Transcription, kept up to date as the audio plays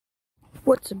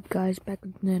What's up guys, back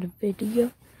with another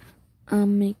video.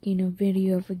 I'm making a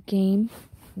video of a game,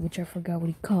 which I forgot what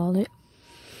he called it.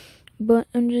 But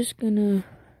I'm just gonna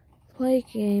play a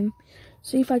game,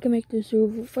 see if I can make this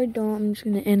through. If I don't, I'm just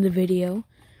gonna end the video.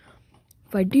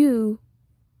 If I do,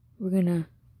 we're gonna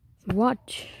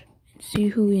watch and see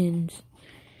who wins.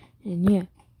 And yeah,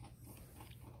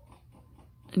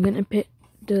 I'm gonna put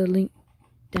the link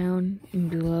down and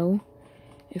below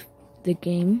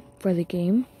for the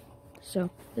game.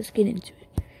 So let's get into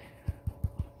it.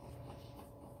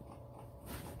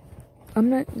 I'm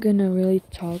not gonna really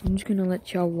talk. I'm just gonna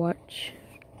let y'all watch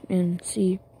and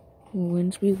see who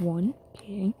wins. We won.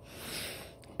 Okay.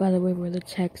 By the way, we're the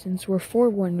Texans. We're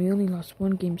 4-1. We only lost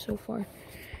one game so far.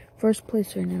 First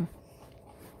place right now.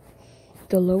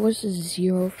 The lowest is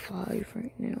 0-5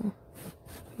 right now.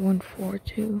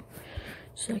 1-4-2.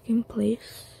 Second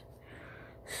place.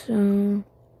 So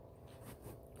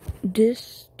the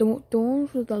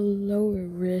ones with a lower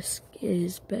risk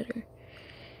is better.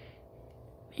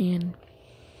 And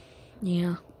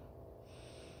yeah.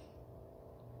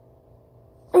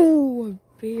 Oh,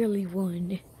 I barely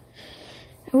won.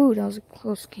 Oh, that was a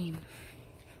close game.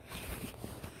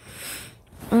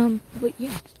 But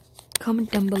yeah,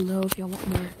 comment down below if y'all want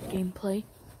more gameplay.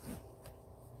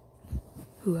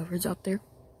 Whoever's out there.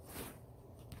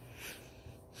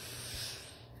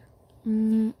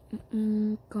 Comment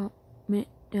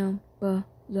down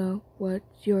below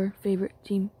what's your favorite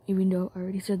team, even though I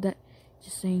already said that.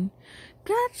 Just saying.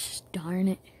 Gosh darn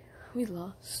it, we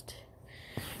lost.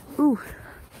 Ooh,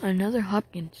 another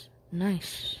Hopkins.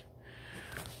 Nice.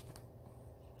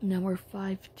 Now we're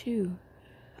 5-2.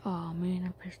 Oh man, I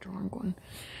pressed the wrong one.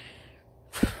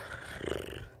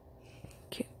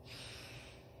 Okay.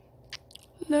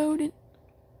 Load it.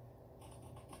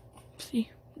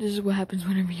 See, this is what happens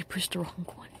whenever you push the wrong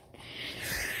one.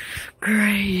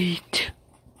 Great.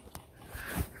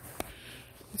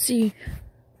 Let's see.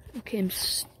 Okay, I'm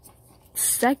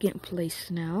second place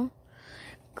now.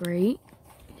 Great.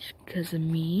 Because of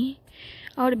me.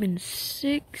 I would have been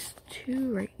 6-2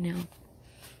 right now.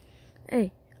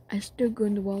 Hey, I still go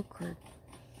in the wild card.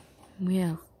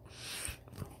 Yeah.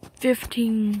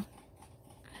 15.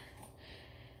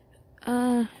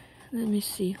 Let me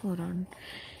see. Hold on.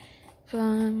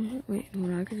 Wait, hold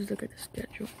on. I can just look at the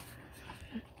schedule.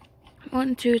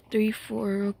 1, 2, 3,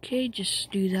 4. Okay,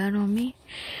 just do that on me.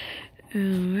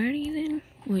 Alrighty then.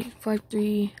 Wait, 5,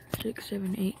 3, 6,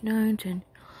 7, 8, 9, 10,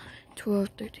 12,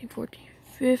 13, 14,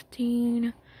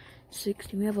 15,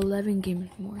 16. We have 11 games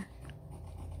more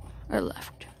are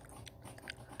left.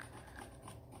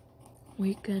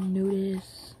 We can do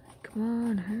this. Come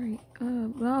on, hurry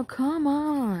up. Oh, come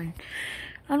on.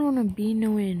 I don't want to be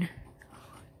no in.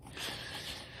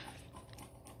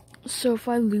 So if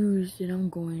I lose, then I'm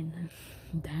going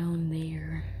down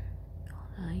there.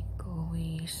 Like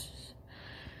always.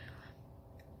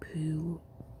 Poo.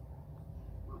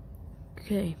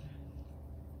 Okay.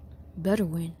 Better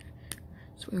win.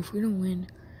 So if we don't win,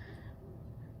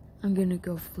 I'm gonna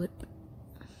go flipping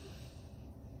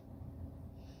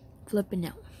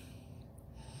out.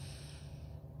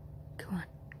 Come on,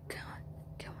 come on,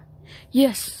 come on.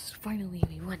 Yes, finally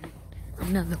we won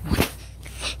another one.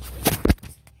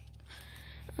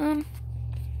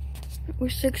 We're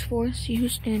 6-4. See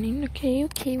who's standing. Okay.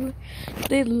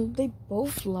 They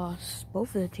both lost.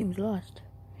 Both of the teams lost.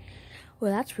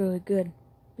 Well, that's really good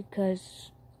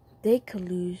because they could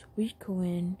lose, we could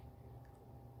win.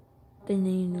 Then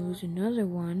they lose another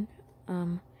one.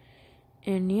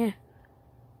 And yeah.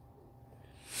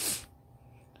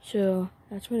 So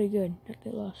that's really good that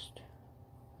they lost.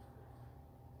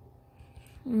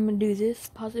 I'm gonna do this.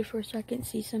 Pause it for a second.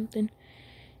 See something.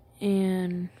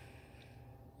 And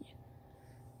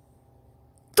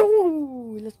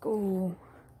oh, let's go.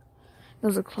 That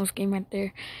was a close game right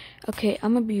there. Okay,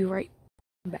 I'm gonna be right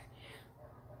back.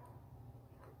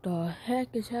 The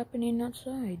heck is happening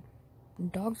outside? The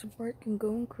dogs are barking,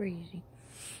 going crazy.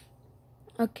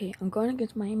 Okay, I'm going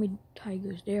against Miami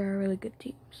Tigers. They are a really good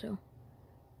team, so.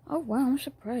 Oh wow, I'm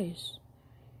surprised.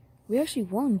 We actually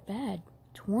won bad.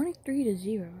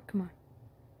 23-0. Come on.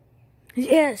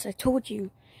 Yes, I told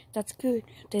you. That's good.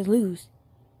 They lose.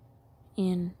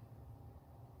 And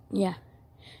yeah.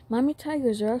 Miami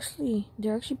Tigers they're actually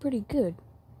pretty good.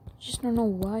 Just don't know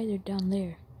why they're down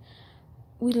there.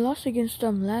 We lost against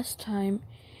them last time,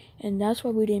 and that's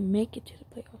why we didn't make it to the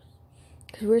playoffs.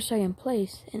 Because we're second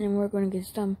place, and then we're going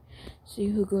against them, see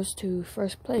who goes to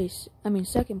second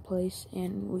place,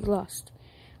 and we lost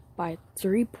by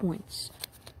 3 points.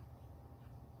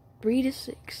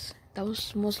 3-6. That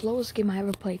was the most lowest game I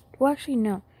ever played. Well, actually,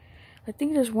 no. I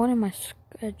think there's one in my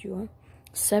schedule.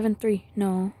 7-3.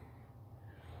 No.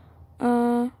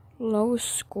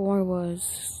 Lowest score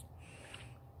was,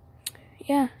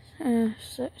 yeah,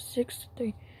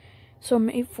 6-3. So I'm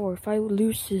 8-4. If I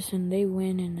lose this and they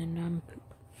win, and then I'm poop.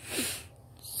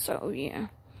 So yeah.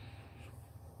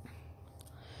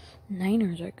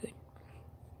 Niners are good.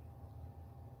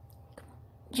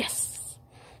 Yes.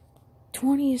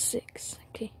 26.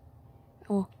 Okay.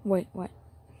 Oh wait, what?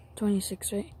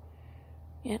 26, right?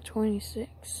 Yeah,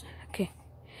 26. Okay.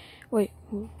 Wait.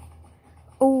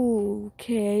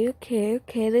 Okay.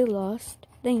 They lost.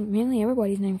 Dang, mainly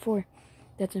everybody's named 4.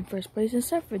 That's in first place,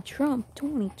 except for Trump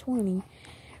 2020.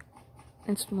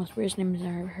 That's the most weirdest names I've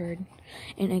ever heard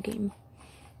in a game.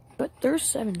 But they're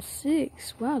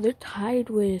 7-6. Wow, they're tied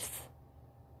with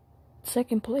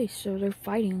second place, so they're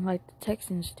fighting like the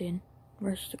Texans did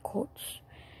versus the Colts.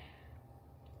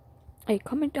 Hey,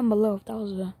 comment down below if that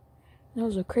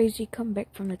was a crazy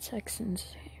comeback from the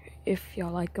Texans. If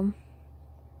y'all like them,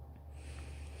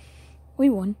 we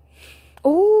won.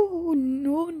 Oh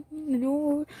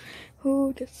no!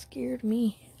 Oh, that scared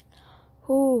me.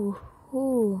 Oh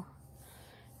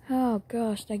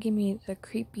gosh, that gave me the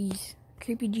creepy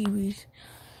jeebies.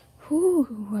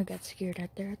 Ooh, I got scared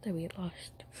out there. I thought we had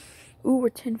lost. Ooh,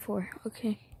 we're 10-4.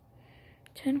 Okay.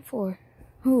 10-4.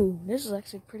 Ooh, this is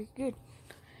actually pretty good.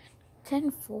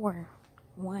 10-4.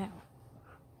 Wow.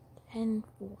 10-4.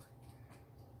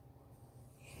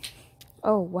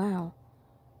 Oh, wow.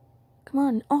 Come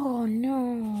on. Oh, no.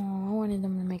 I wanted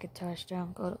them to make a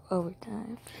touchdown, go to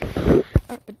overtime.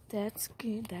 But that's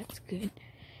good. That's good.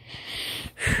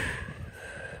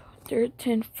 They're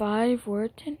 10-5. We're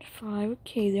 10-5.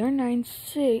 Okay, they're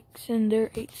 9-6 and they're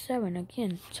 8-7.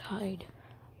 Again, tied.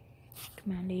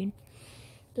 Come on, dude.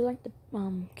 They're like the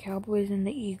Cowboys and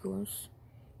the Eagles.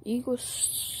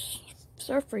 Eagles,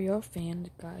 sorry for your fans,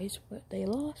 guys, but they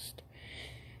lost.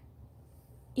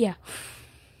 Yeah.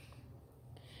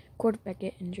 Quarterback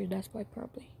get injured. That's why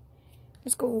probably.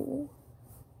 Let's go.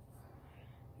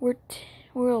 We're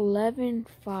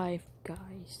 11-5,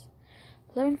 guys.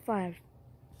 11-5.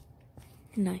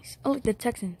 Nice. Oh, look, the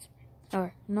Texans.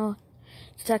 Or no,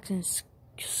 the Texans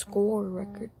score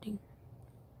record thing.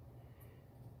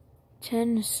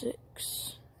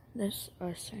 10-6. That's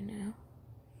us right now.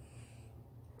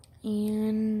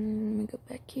 And let me go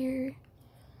back here.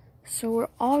 So we're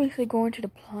obviously going to the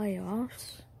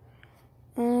playoffs.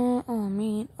 Oh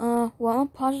man. Well, I'll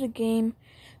pause the game,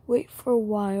 wait for a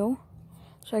while,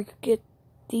 so I could get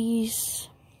these.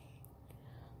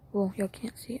 Well, y'all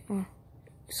can't see it.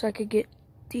 So I could get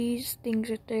these things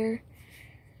right there.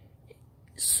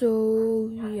 So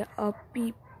yeah, I'll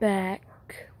be back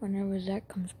whenever that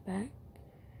comes back.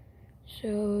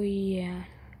 So yeah,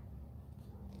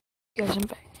 guys, I'm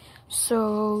back.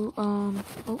 So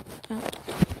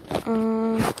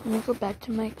let me go back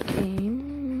to my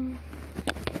game.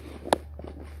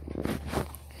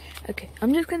 Okay,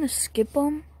 I'm just gonna skip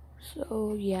them.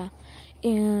 So yeah,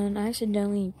 and I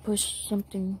accidentally pushed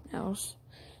something else.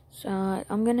 So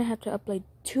I'm gonna have to upload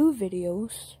 2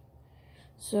 videos.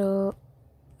 So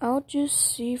I'll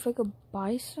just see if I could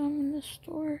buy some in the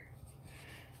store.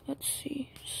 Let's see,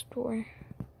 store.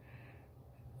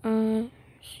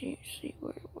 See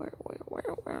where?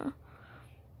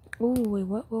 Oh wait,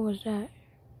 what was that?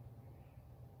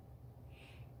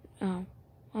 Oh,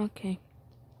 okay.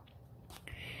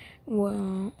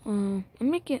 Well, let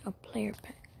me get a player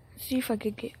pack. See if I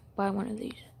could buy one of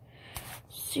these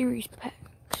series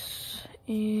packs.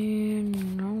 And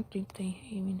I don't think they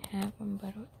even have them,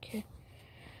 but okay.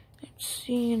 Let's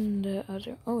see in the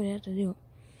other. Oh, that's a deal.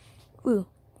 Ooh,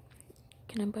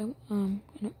 can I buy? No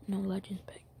Legends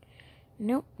pack.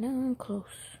 Nope, not even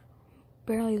close.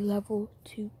 Barely level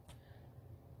 2.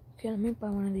 Okay, let me buy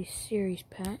one of these series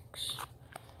packs.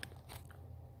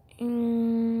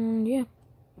 And yeah.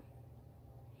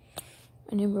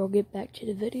 And then we'll get back to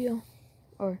the video.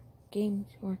 Or games,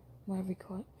 or whatever you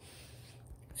call it.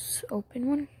 Let's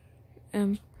open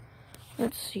one.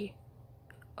 Let's see.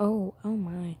 Oh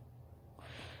my.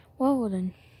 Well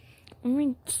then, let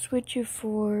me switch it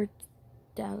for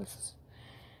Dallas.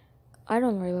 I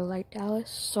don't really like Dallas.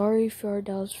 Sorry if you're a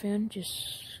Dallas fan,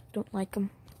 just don't like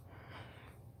them.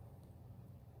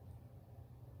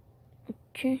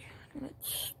 Okay,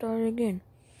 let's start again.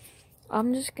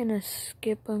 I'm just gonna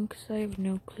skip them because I have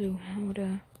no clue how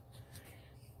to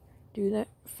do that.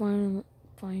 Fine,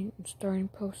 starting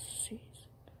postseason.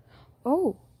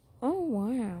 Oh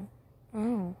wow.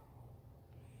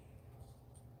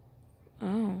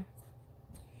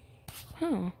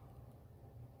 Huh.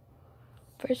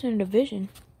 First in the division.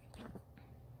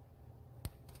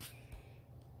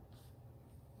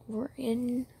 We're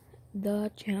in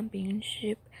the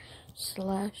championship /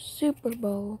 Super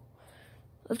Bowl.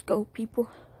 Let's go, people.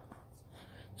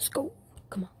 Let's go.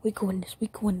 Come on, we can win this. We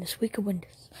can win this. We can win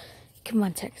this. Come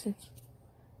on, Texans.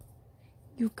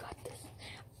 You got this.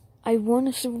 I won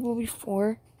a Super Bowl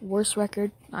before. Worst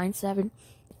record, 9-7.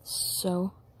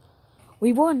 So,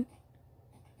 we won.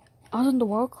 I was in the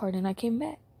wild card and I came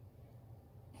back.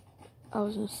 I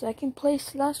was in second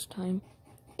place last time.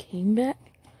 Came back.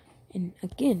 And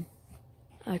again,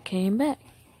 I came back.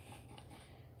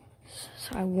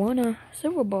 So I won a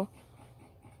Super Bowl.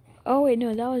 Oh wait,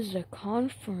 no, that was the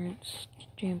conference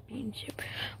championship.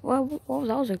 Well,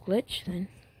 that was a glitch then.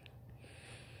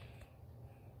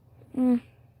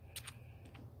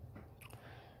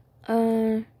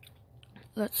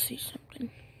 Let's see something.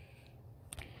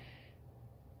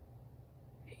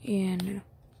 Yeah, no.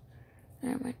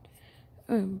 Never mind.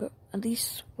 But at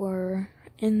least we're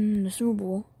in the Super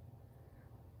Bowl.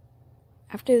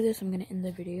 After this, I'm gonna end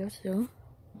the video, so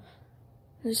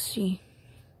let's see.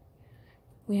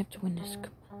 We have to win this.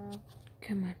 Come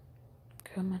on.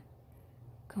 Come on.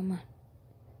 Come on.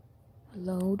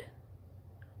 Load.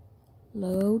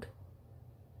 Load.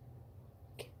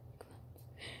 Okay,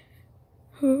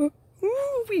 come on.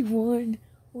 Ooh, we won.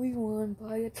 We won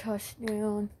by a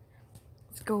touchdown.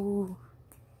 Let's go.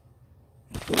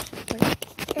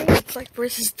 It's like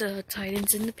versus the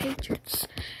Titans and the Patriots.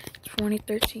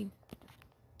 2013.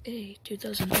 Hey,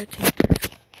 2013.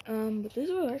 But this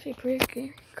was actually a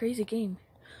pretty crazy game.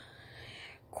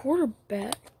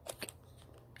 Quarterback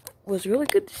was really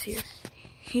good this year.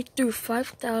 He threw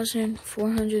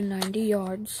 5,490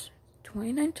 yards,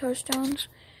 29 touchdowns,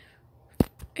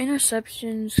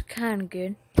 interceptions, kind of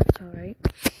good. That's alright.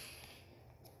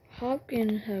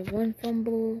 Hopkins had 1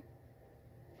 fumble.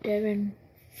 Devin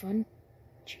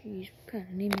Funchess, what kind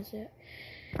of name is that?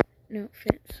 No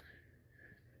offense.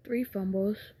 3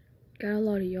 fumbles. Got a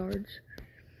lot of yards.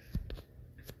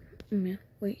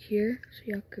 Wait here so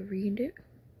y'all could read it.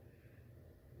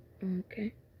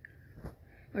 Okay.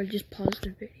 Or just pause the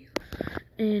video.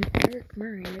 And Eric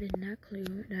Murray, I did not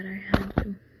clue that I had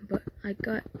to, but I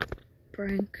got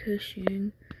Brian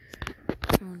Cushing.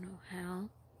 I don't know how,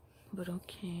 but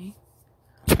okay.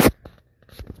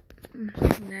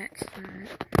 Next time.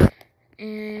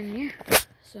 And yeah,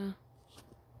 so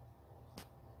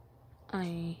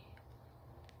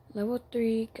level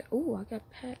 3. Oh, I got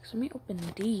packs. Let me open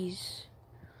these.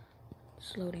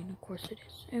 It's loading, of course it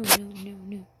is. Oh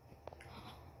no.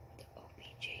 The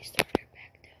OBJ starter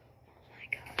pack though. Oh my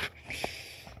god.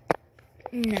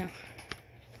 No.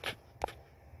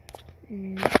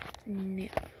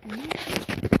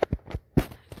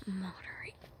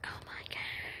 Moderate. Oh my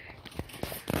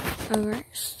god. Alright,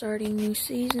 starting new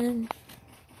season.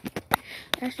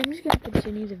 Actually, I'm just gonna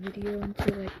continue the video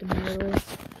until like the middle.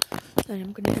 And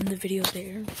I'm gonna end the video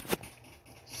there.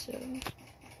 So,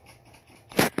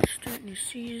 start new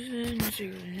season.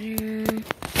 0-0.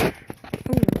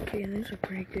 Oh, okay, these are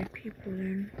pretty good people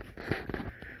then.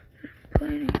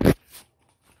 Plenty.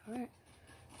 Alright.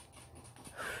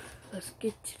 Let's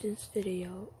get to this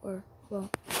video. Or,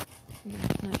 well, no,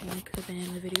 not really, because I've been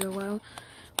in the video a while.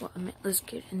 Well, let's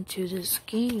get into this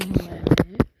game.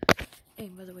 Hey,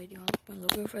 by the way, do you want my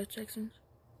logo for the Texans?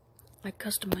 I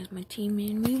customized my team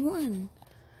and we won.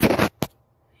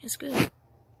 It's good.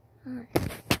 Alright. We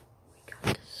got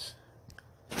this.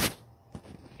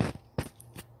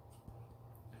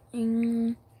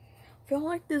 If y'all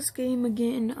like this game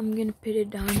again, I'm gonna put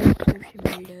it down in the description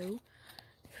below.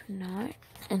 If not,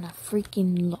 and I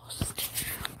freaking lost.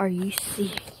 Are you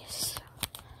serious?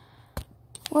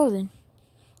 Well then.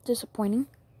 Disappointing.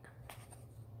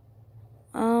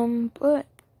 But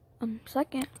I'm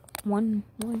second.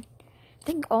 1-1.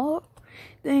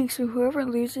 Thanks to whoever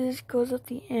loses goes at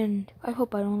the end. I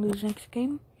hope I don't lose next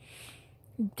game.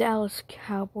 Dallas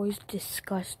Cowboys,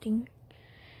 disgusting.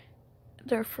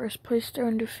 They're first place, they're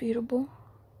undefeatable.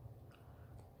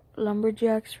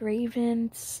 Lumberjacks,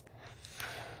 Ravens.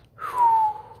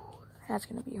 Whew. That's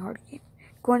gonna be a hard game.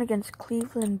 Going against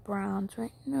Cleveland Browns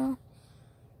right now.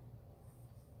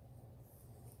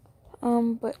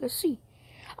 But let's see.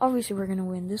 Obviously, we're gonna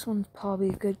win. This one's probably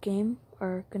a good game,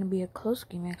 or gonna be a close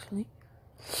game, actually.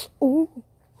 Oh,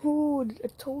 I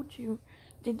told you.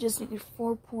 They just needed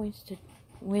 4 points to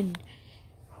win.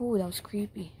 Oh, that was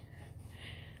creepy.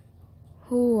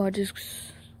 Oh, that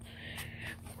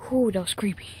was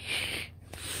creepy.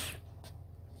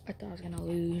 I thought I was gonna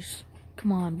lose.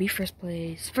 Come on, be first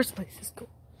place. First place, let's go.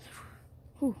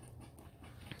 Ooh.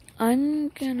 I'm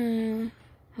gonna...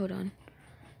 Hold on.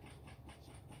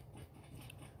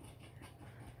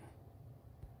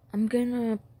 I'm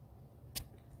gonna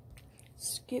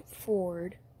skip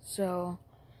forward So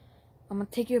I'm gonna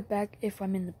take it back if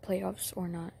I'm in the playoffs or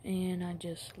not. And I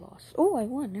just lost. Oh, I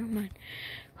won. Never mind.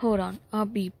 Hold on. I'll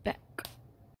be back.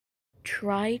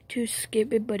 Try to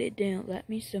skip it, but it didn't let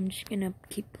me. So I'm just gonna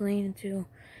keep playing until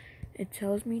it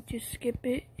tells me to skip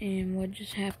it. And what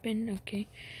just happened? Okay.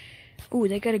 Oh,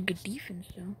 they got a good defense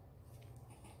though.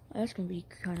 That's gonna be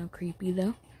kind of creepy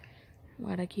though.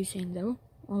 Why'd I keep saying though?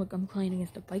 Oh look, I'm playing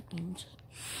against the Vikings.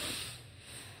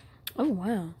 Oh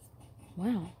wow.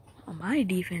 Wow. Oh, my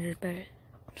defense is better.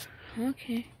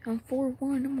 Okay, I'm 4-1.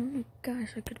 Oh my gosh,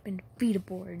 I could have been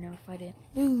defeatable right now if I didn't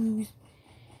lose.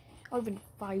 I would have been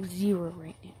 5-0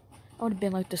 right now. I would have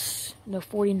been like the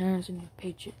 49ers and the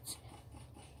Patriots.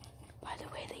 By the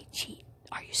way, they cheat.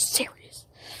 Are you serious?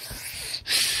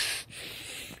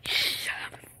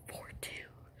 I'm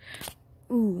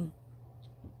 4-2. Ooh.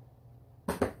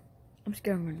 I'm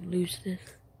scared I'm going to lose this.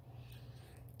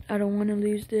 I don't want to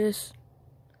lose this.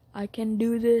 I can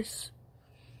do this.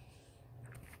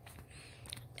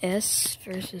 S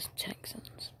versus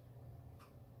Texans.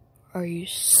 Are you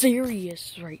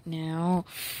serious right now?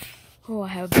 Oh, I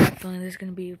have a bad feeling this is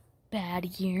going to be a bad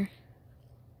year.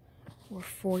 We're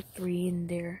 4-3 and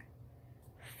they're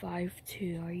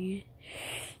 5-2. Are you?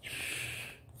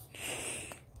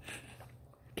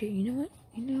 Okay, you know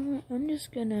what? I'm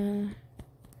just gonna...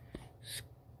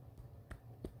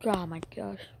 Oh my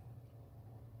gosh.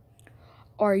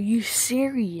 Are you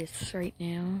serious right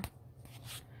now?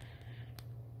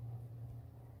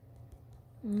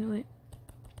 You know what?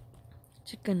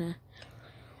 Just gonna...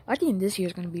 I think this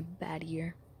year's gonna be a bad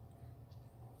year.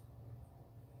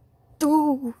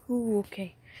 Ooh,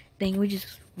 okay. Dang, we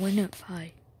just went up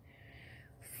high.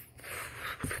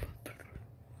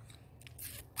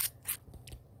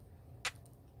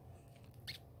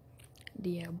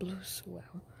 Diablos,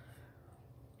 wow.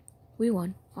 We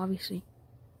won, obviously.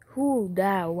 Ooh,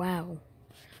 that, wow.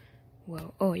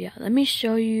 Well, oh yeah, let me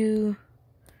show you.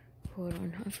 Hold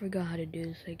on, I forgot how to do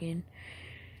this again.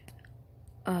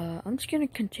 I'm just gonna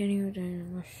continue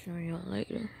and I'll show you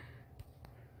later.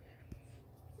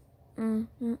 Oh,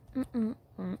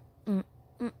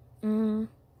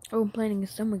 I'm playing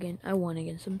against them again. I won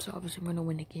against them, so obviously I'm gonna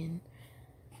win again.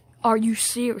 Are you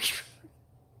serious?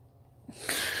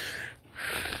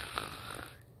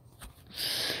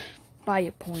 By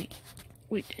a point.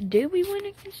 Wait, did we win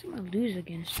against them or lose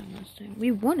against them last time?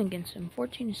 We won against them,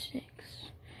 14-6.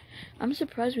 I'm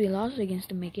surprised we lost against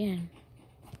them again.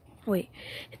 Wait,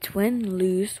 it's win,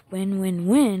 lose, win,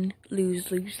 lose,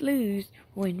 lose, lose,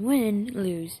 win,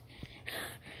 lose.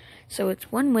 So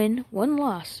it's 1 win, 1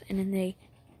 loss, and then they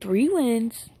 3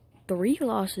 wins, 3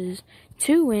 losses,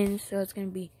 2 wins, so it's gonna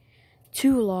be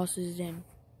 2 losses and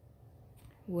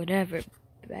whatever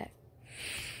back.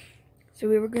 So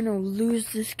we were gonna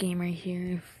lose this game right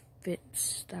here if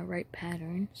it's the right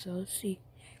pattern. So let's see.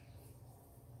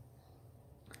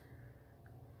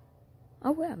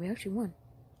 Oh wow, we actually won.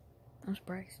 I'm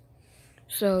surprised.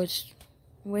 So it's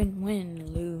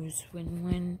win, lose,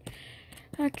 win.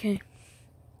 Okay.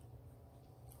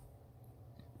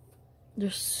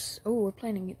 We're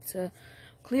playing against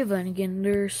Cleveland again.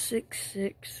 They're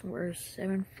 6-6. We're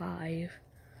 7-5.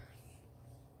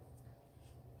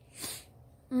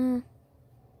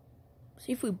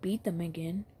 See if we beat them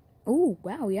again. Oh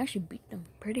wow, we actually beat them.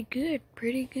 Pretty good.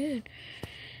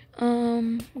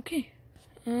 Okay.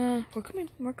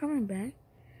 We're coming back.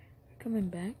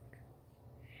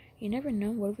 You never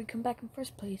know. What if we come back in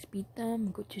first place, beat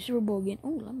them, go to Super Bowl again? Oh,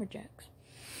 Lumberjacks.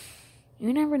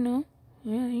 You never know.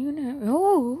 Yeah, you never.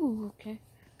 Oh, okay.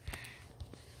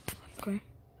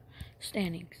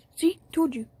 Standings. See,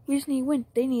 told you. We just need to win.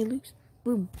 They need to lose.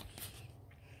 Boom.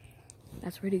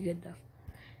 That's pretty good, though.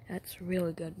 That's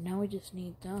really good. Now we just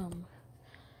need them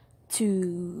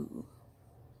to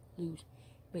lose,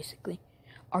 basically.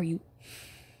 Are you?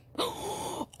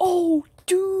 Oh,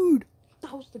 dude!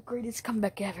 That was the greatest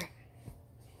comeback ever.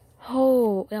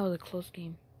 Oh, that was a close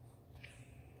game.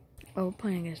 Oh, we're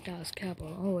playing against Dallas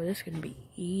Cowboys. Oh, this is gonna be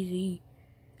easy.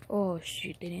 Oh,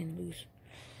 shoot, they didn't lose.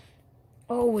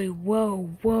 Oh, wait,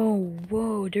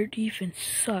 whoa. Their defense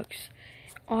sucks.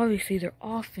 Obviously, their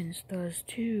offense does,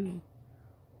 too.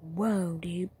 Whoa,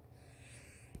 dude.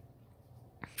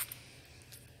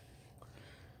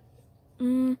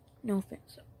 No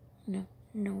offense, though.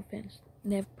 No offense.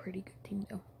 They have a pretty good team,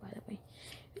 though, by the way.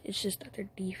 It's just that their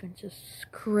defense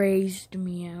just crazed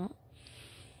me out.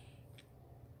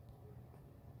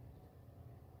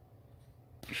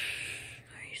 Are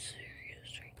you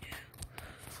serious right now?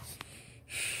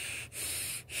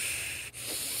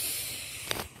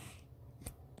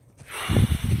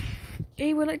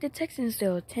 Hey, we're like the Texans,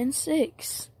 though.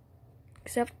 10-6.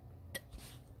 Except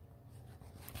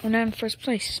And I'm in first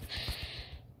place.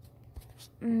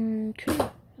 Okay.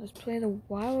 Let's play the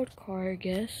wild card, I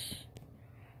guess.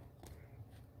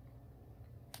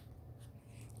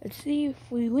 Let's see if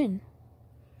we win.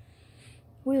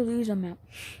 If we lose, I'm out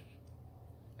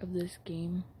of this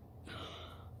game.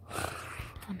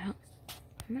 I'm out.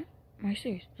 I'm out. Am I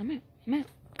serious? I'm out. I'm out.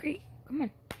 Great. Come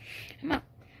on. I'm out.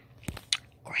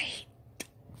 Great.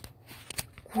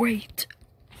 Great.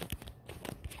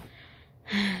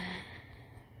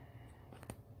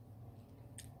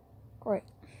 Great.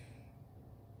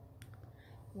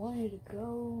 Wanted to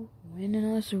go win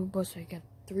another Super Bowl, so I got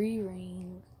 3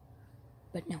 rings.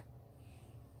 But no.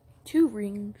 2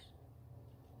 rings.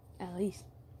 At least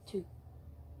 2.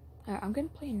 I'm gonna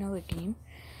play another game.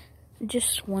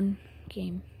 Just one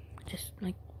game. Just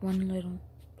like one little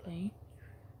play.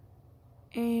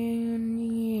 And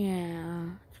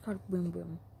yeah. It's called Boom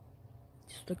Boom.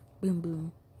 Just like boom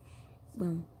boom.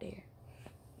 Boom there.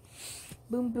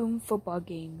 Boom Boom football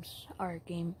games.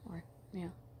 Yeah.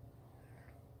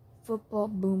 Football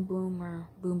Boom Boom or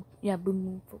Boom. Yeah, Boom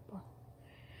Boom football.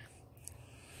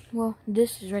 Well,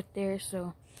 this is right there,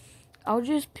 so I'll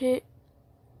just put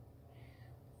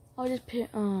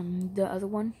the other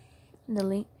one, the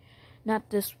link, not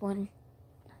this one,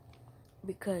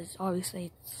 because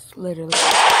obviously it's literally.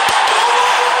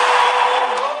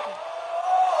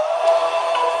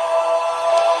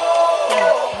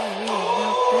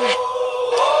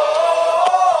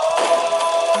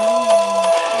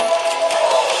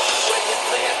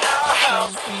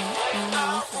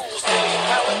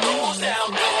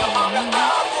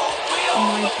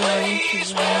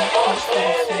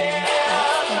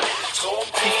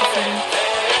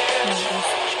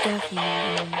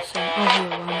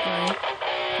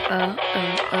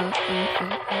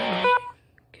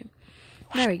 Okay.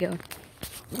 There we go.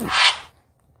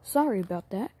 Sorry about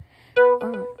that.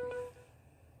 Alright.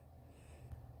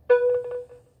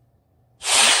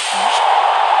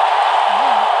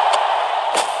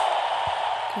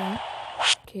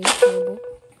 Okay, terrible.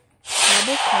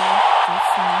 Terrible card.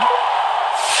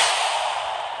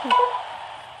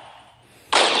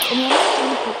 And I'm not going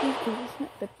to put these because it's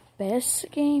not the best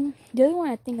game. The other one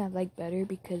I think I like better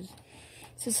because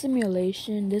it's a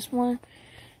simulation. This one,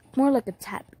 more like a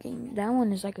tap game. That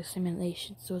one is like a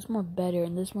simulation, so it's more better.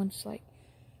 And this one's like,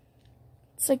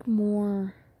 it's like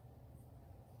more,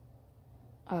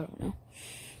 I don't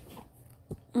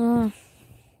know.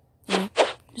 Yeah,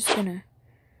 just gonna,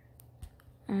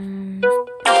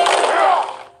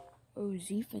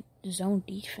 zone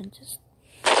defense is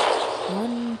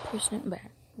 1%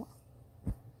 bad.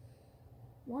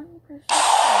 1% bad.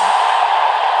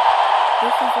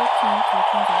 This is our team,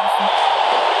 Captain Johnson.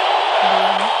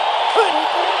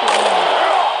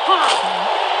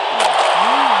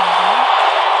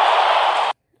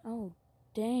 Oh,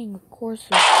 dang, of course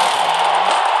it's...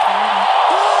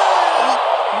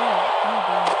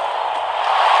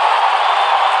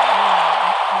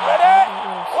 Ready?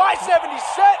 Y70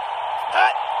 set!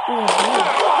 Hut!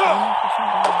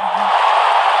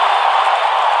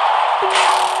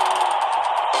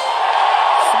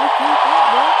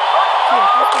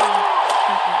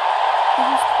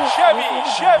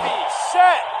 Chevy,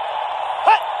 set!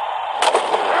 Hut!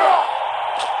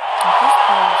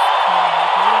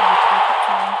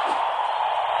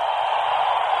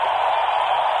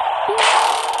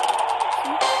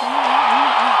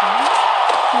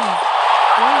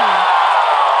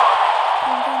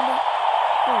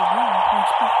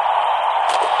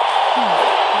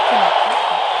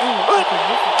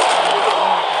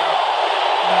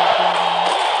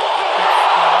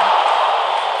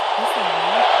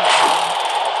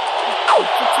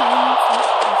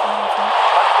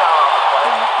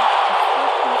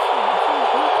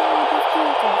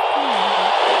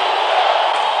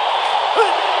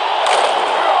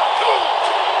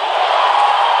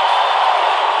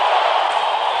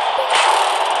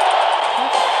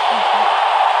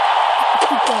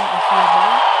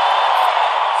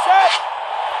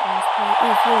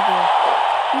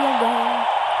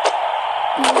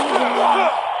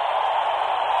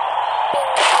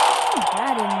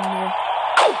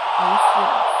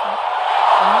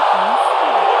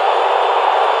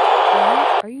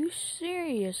 Are you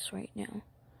serious right now?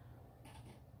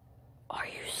 Are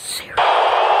you serious?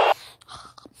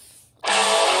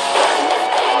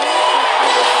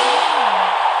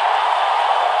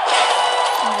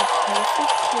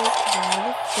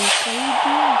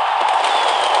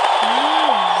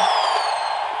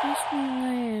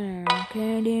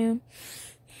 Okay, dude.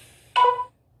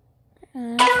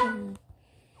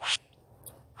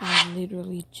 I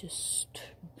literally just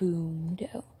boomed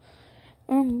out.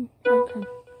 Okay.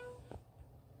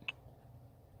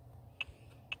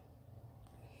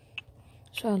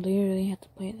 So I literally have to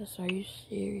play this. Are you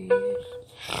serious?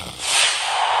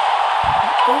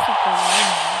 There's a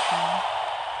balloon.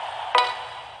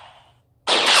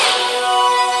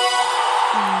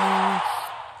 Nice.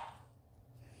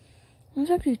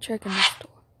 Let's actually check in the store.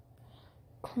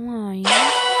 Climb.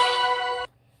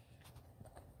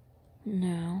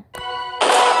 No.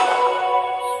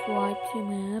 Swipe to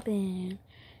happen.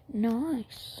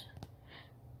 Nice.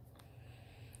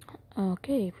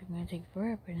 Okay, if we're gonna take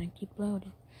forever and I keep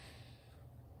loading.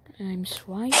 I'm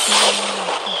swiping.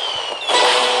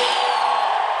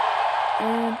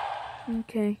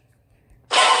 Okay.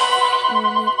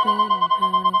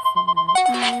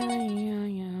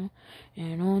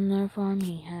 And on the farm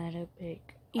he had a pig.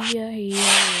 Yeah.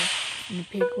 And the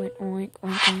pig went oink,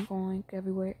 oink, oink, oink,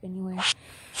 everywhere, anywhere.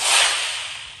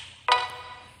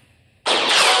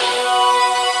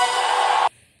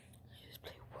 Just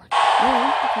play one.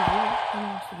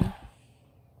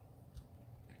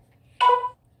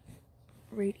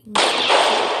 Rating.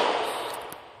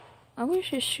 I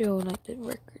wish it showed like the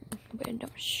record, but it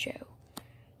don't show.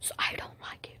 So I don't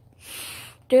like it.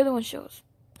 The other one shows.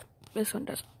 This one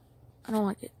doesn't. I don't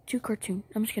like it. Too cartoon.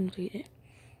 I'm just gonna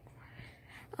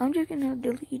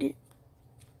delete it.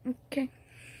 Okay.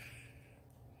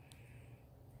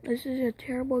 This is a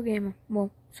terrible game. Well,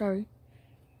 sorry.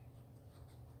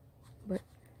 But,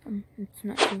 it's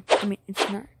not true. I mean, it's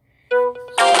not.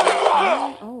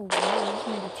 Oh, wow. This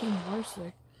made the team worse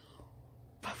there.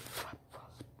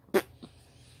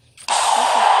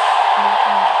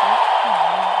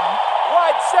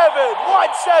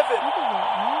 Wide 7.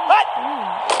 Hut!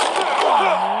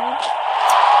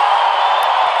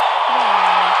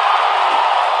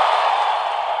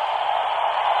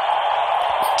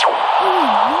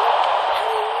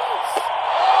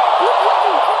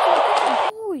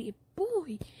 Boy,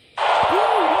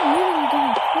 I'm literally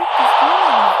gonna quit this game.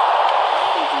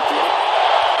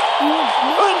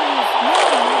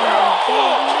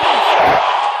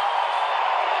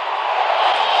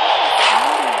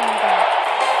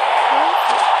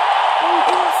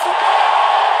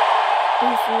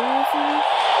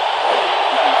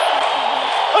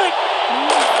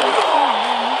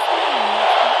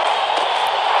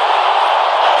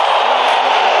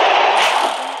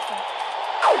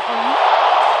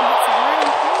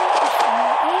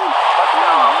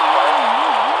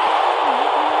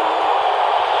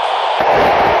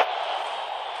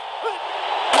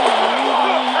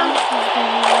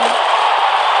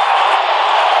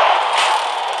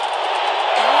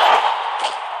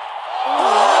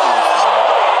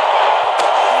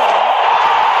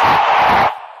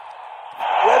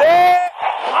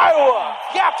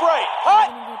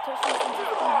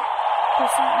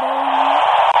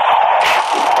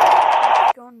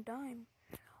 Going dime.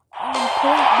 On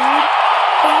point, dude.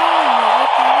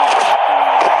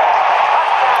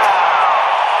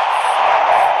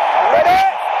 Ready?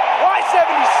 Wide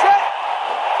 70 set.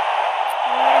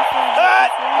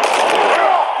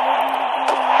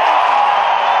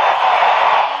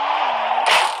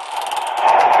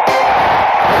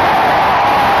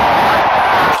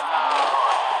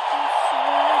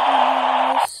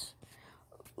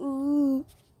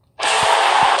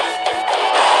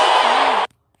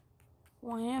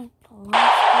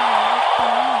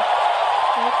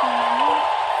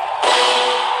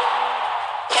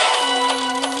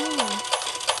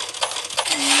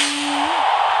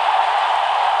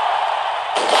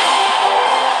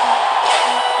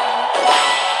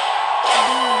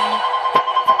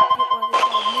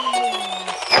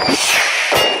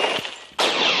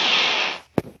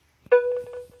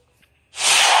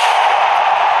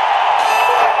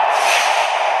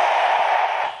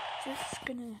 Just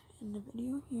gonna end the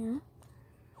video here.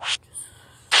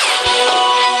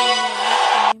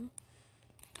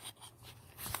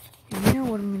 And you know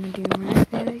what I'm gonna do,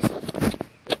 right, guys?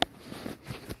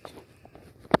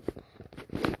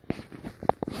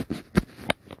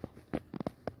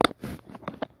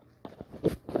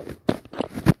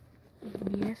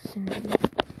 Yes, indeed.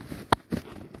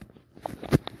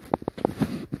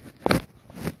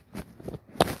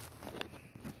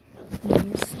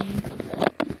 Yes, indeed.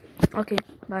 Okay,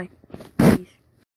 bye.